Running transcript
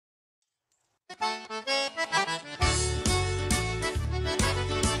Oh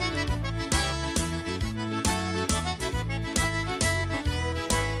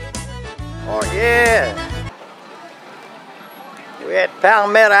yeah, we're at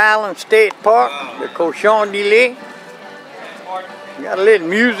Palmetto Island State Park, the Cochon de lait. Got a little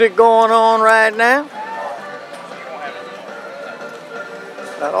music going on right now.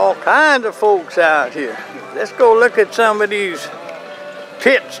 Got all kinds of folks out here. Let's go look at some of these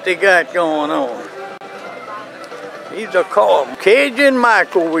pits they got going on. These are called Cajun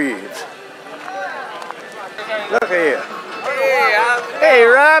Microwaves. Look here. Hey,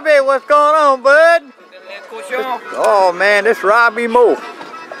 Robbie, what's going on, bud? Oh, man, this Robbie Moe.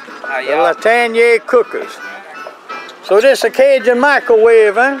 The Latanier Cookers. So this is a Cajun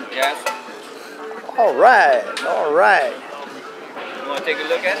Microwave, huh? Yes. All right, all right. You want to take a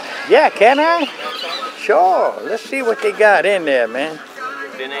look at it? Yeah, can I? Sure. Let's see what they got in there, man.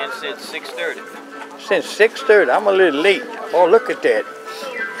 Been in since 6:30. Since 6:30. I'm a little late. Oh, look at that.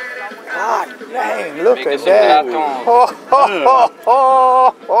 God dang, look at that.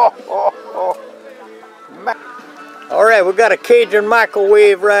 All right, we got a Cajun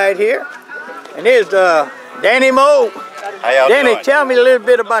Microwave right here. And here's Danny Moe. How y'all Danny, doing? tell me a little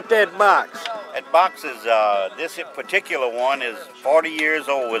bit about that box. That box is, this particular one is 40 years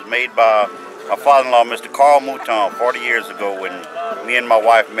old. Was made by my father-in-law, Mr. Carl Mouton, 40 years ago when me and my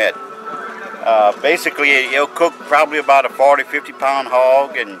wife met. Basically, it'll cook probably about a 40, 50-pound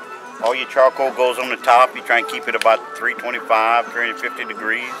hog, and all your charcoal goes on the top. You try and keep it about 325, 350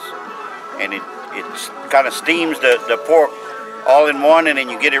 degrees. And it kind of steams the pork all in one, and then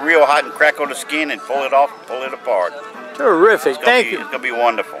you get it real hot and crackle the skin and pull it off, pull it apart. Terrific, thank you. It's going to be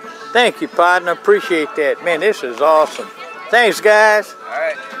wonderful. Thank you, partner, appreciate that. Man, this is awesome. Thanks, guys. All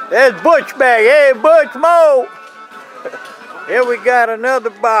right. There's Butch back. Hey, Butch Moe. Here we got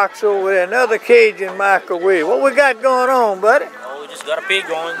another box over there, another Cajun Microwave. What we got going on, buddy? Oh, we just got a pig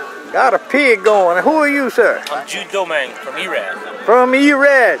going. Got a pig going. Who are you, sir? I'm Jude Domingue from Aieee. From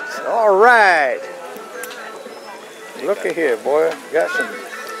Aieee. All right. Look at here, boy. Got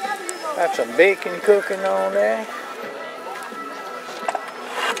some bacon cooking on there.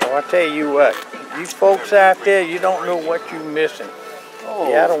 Oh, I tell you what, you folks out there, you don't know what you're missing. Oh.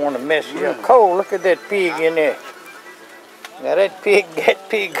 Yeah, I don't want to mess you up. Cole, look at that pig in there. Now that pig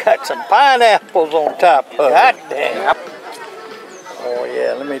got some pineapples on top of it. God damn. Oh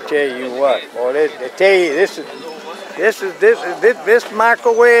yeah, let me tell you what. Boy, they tell you this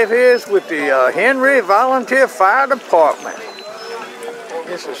microwave here is with the Henry Volunteer Fire Department.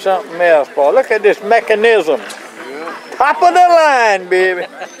 This is something else, boy. Look at this mechanism. Top of the line, baby.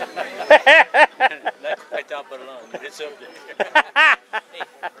 Not quite top of the line, but it's up there.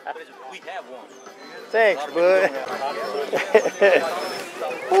 Hey, we have one. Thanks, bud.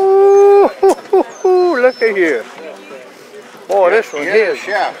 Ooh, look at here. Boy, this one here is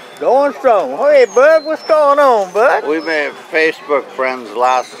going strong. Hey, bud, what's going on, bud? We made Facebook friends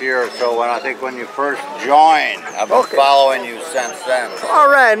last year or so, when you first joined. I've been following you since then. All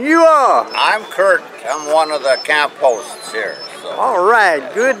right, and you are? I'm Kurt. I'm one of the camp hosts here. So. All right,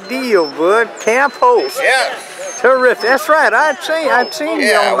 good deal, bud. Camp host. Yes. Terrific. That's right. I'd seen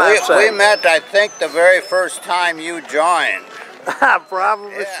you on my side. We met, I think, the very first time you joined.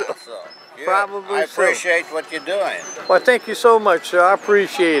 Probably so. Probably I appreciate what you're doing. Well, thank you so much, sir. I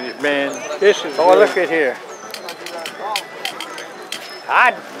appreciate it, man. This is look at here.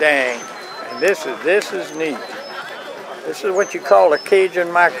 Hot dang. And this is neat. This is what you call a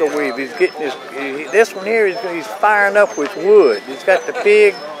Cajun Microwave. He's getting this one here, he's firing up with wood. He's got the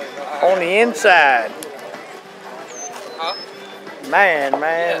pig on the inside.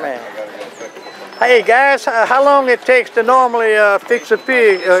 Man. Hey guys, how long it takes to normally fix a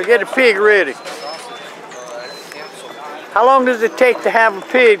pig, get a pig ready? How long does it take to have a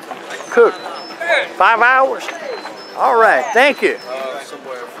pig cooked? 5 hours? All right, thank you.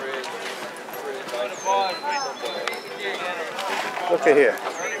 Look at here.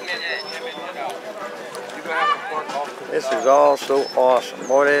 This is all so awesome.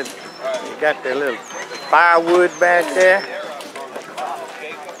 Boy, you got that little firewood back there.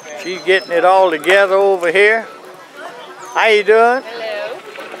 She's getting it all together over here. How you doing? Hello.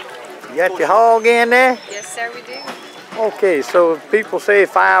 You got your hog in there? Yes, sir, we do. Okay, so if people say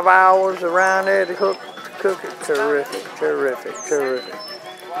 5 hours around there to cook it. Terrific.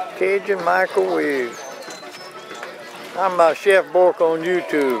 Cajun Microwave. I'm Chef Bourque on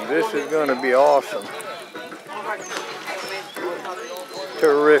YouTube. This is going to be awesome.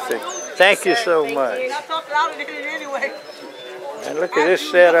 Terrific. Thank you so much. And look at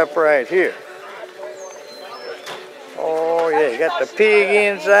this setup right here. Oh yeah, you got the pig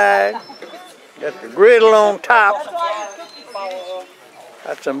inside. Got the griddle on top.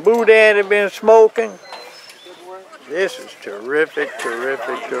 Got some boudin that been smoking. This is terrific,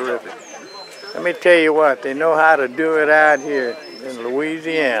 terrific, terrific. Let me tell you what, they know how to do it out here in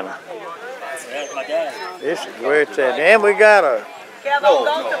Louisiana. This is where it's at. And we got a...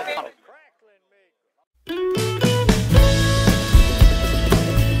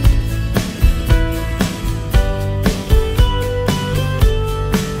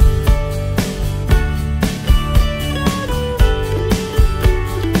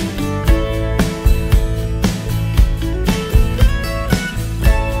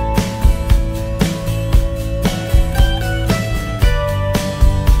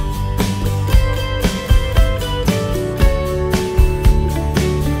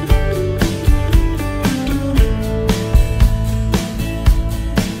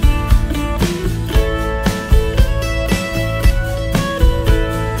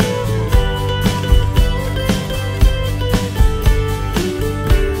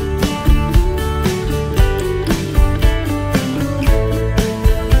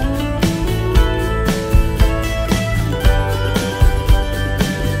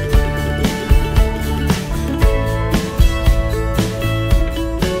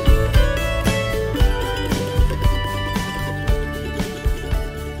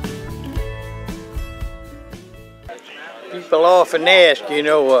 People often ask, you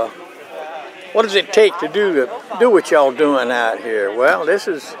know, what does it take to do what y'all doing out here? Well, this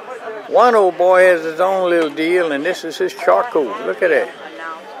is, one old boy has his own little deal, and this is his charcoal. Look at that.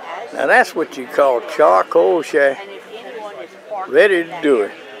 Now that's what you call charcoal shack. Ready to do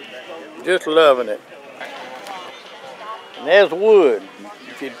it. Just loving it. And there's wood.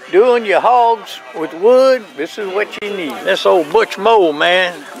 If you're doing your hogs with wood, this is what you need. This old Butch mold,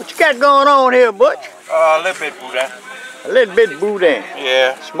 man. What you got going on here, Butch? A little bit, boudin. A little bit boudin.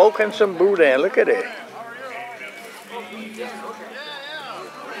 Yeah. Smoking some boudin. Look at that.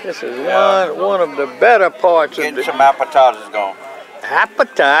 This is one of the better parts of Getting some appetizers going.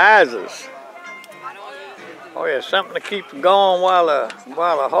 appetizers. Oh yeah, something to keep going while the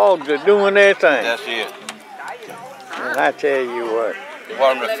hogs are doing their thing. That's it. And I tell you what. You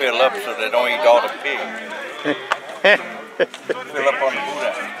want them to fill up so they don't eat all the pig. Fill up on the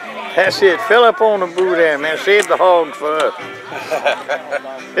boudin. That's it. Fill up on the boudin, man. Save the hogs for us.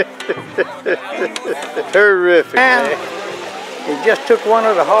 Terrific, man. He just took one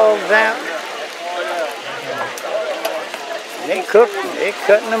of the hogs out. They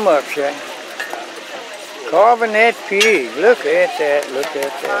cutting them up, Shay. Carving that pig. Look at that. Look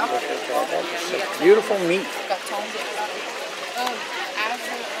at that. Look at that. That is such beautiful meat.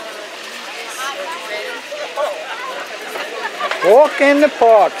 Walk in the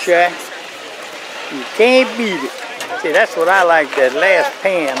park, Shay. You can't beat it. See, that's what I like, that last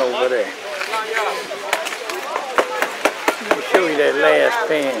pan over there. Let me show you that last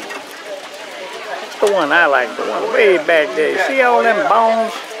pan. That's the one I like, the one way back there. You see all them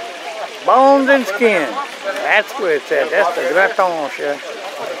bones? Bones and skin. That's where it's at. That's the gratin, Shay.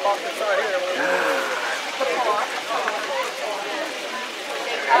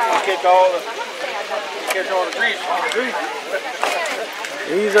 Catch all the grease.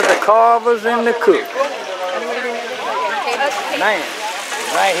 These are the carvers and the cooks. Man,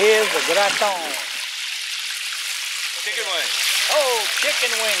 right here's the gratin. Chicken wings. Oh,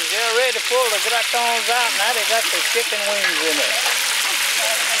 chicken wings. They're ready to pull the gratins out. Now they got the chicken wings in it.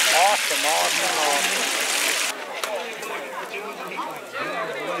 Awesome, awesome, awesome.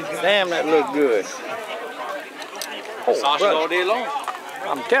 Damn, that look good. Oh, Sausage all day long.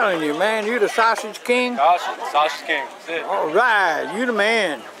 I'm telling you, man, you the sausage king? Sausage king. That's it. All right, you the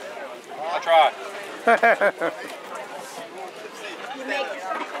man. I tried.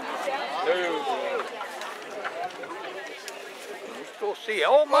 Let's go see.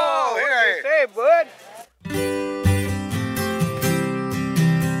 Oh, my. Oh, What here. you say, bud?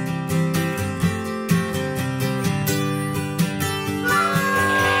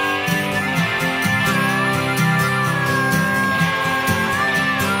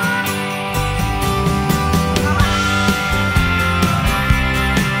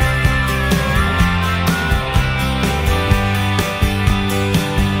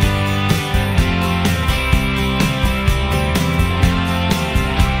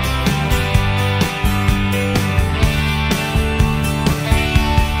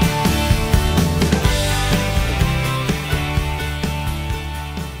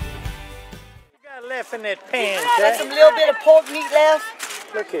 In that pan, There's some little bit of pork meat left.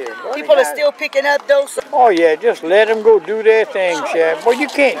 Look here. Buddy, People are still picking up those. Oh yeah, just let them go do their thing, Chad. Boy, you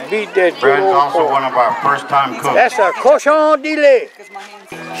can't beat that good Brad's old also pork. one of our first-time cooks. That's a Cochon de lait.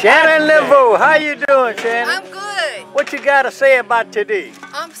 Shannon Limbo, how you doing, Shannon? I'm good. What you got to say about today?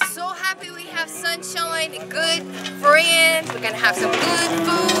 I'm so happy we have sunshine, good friends. We're gonna have some good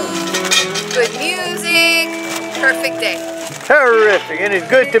food, good music. Perfect day. Terrific, and it's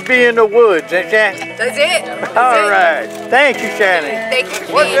good to be in the woods, ain't it? That's it. All right. Thank you, Shannon. Thank you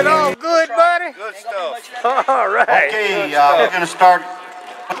for Was being it here. all good, buddy? Good stuff. All right. Okay, we're going to start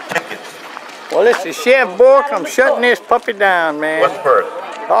tickets. Well, this is Chef Bourque. I'm shutting this puppy down, man. What's first?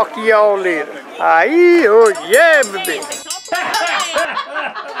 Talk to y'all later. Aieee, oh yeah, baby.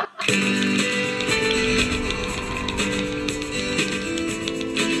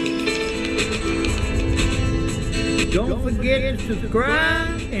 Don't forget to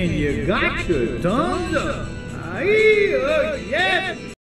subscribe, and you got your thumbs up. Aieee, oh yeah.